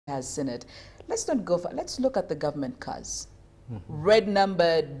has seen it. Let's not go for, let's look at the government cars. Red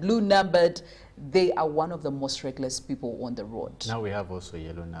numbered, blue numbered, they are one of the most reckless people on the road. Now we have also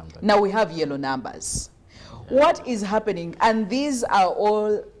yellow numbers. Now we have yellow numbers. What is happening? And these are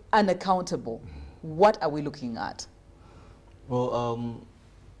all unaccountable. What are we looking at? Well,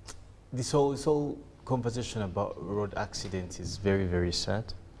 this whole conversation about road accidents is very, very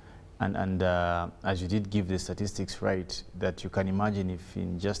sad. And as you did give the statistics right, that you can imagine if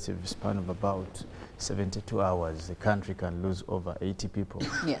in just a span of about 72 hours, the country can lose over 80 people.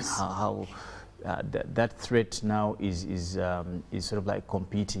 Yes. How that threat now is sort of like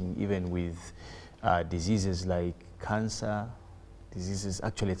competing even with diseases like cancer. Diseases,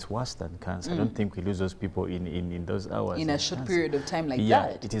 actually it's worse than cancer. I don't think we lose those people in those hours. In a short period of time like that. Yeah,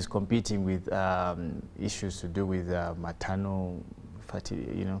 it is competing with issues to do with maternal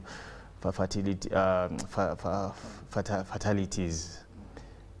fatalities.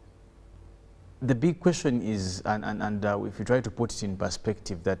 The big question is, and if you try to put it in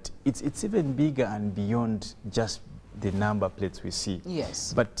perspective, that it's even bigger and beyond just the number plates we see.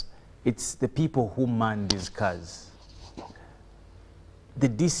 Yes. But it's the people who man these cars. The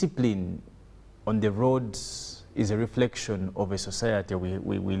discipline on the roads is a reflection of a society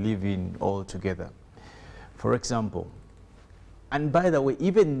we live in all together. For example, and by the way,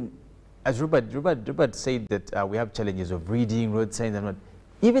 even as Robert said that we have challenges of reading road signs and what,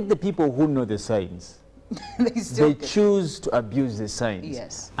 even the people who know the signs, they choose to abuse the signs.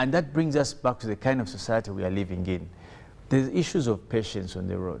 Yes. And that brings us back to the kind of society we are living in. There's issues of patience on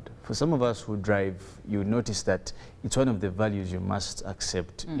the road. For some of us who drive, you notice that it's one of the values you must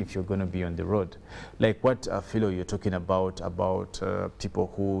accept if you're going to be on the road. Like what, Philo, you're talking about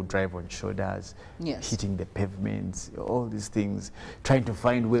people who drive on shoulders, yes, hitting the pavements, all these things, trying to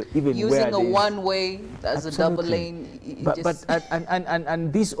find where, even using where a one-way as a double lane.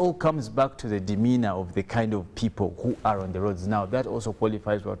 And this all comes back to the demeanor of the kind of people who are on the roads now. That also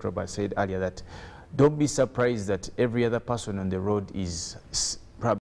qualifies what Robert said earlier, that don't be surprised that every other person on the road is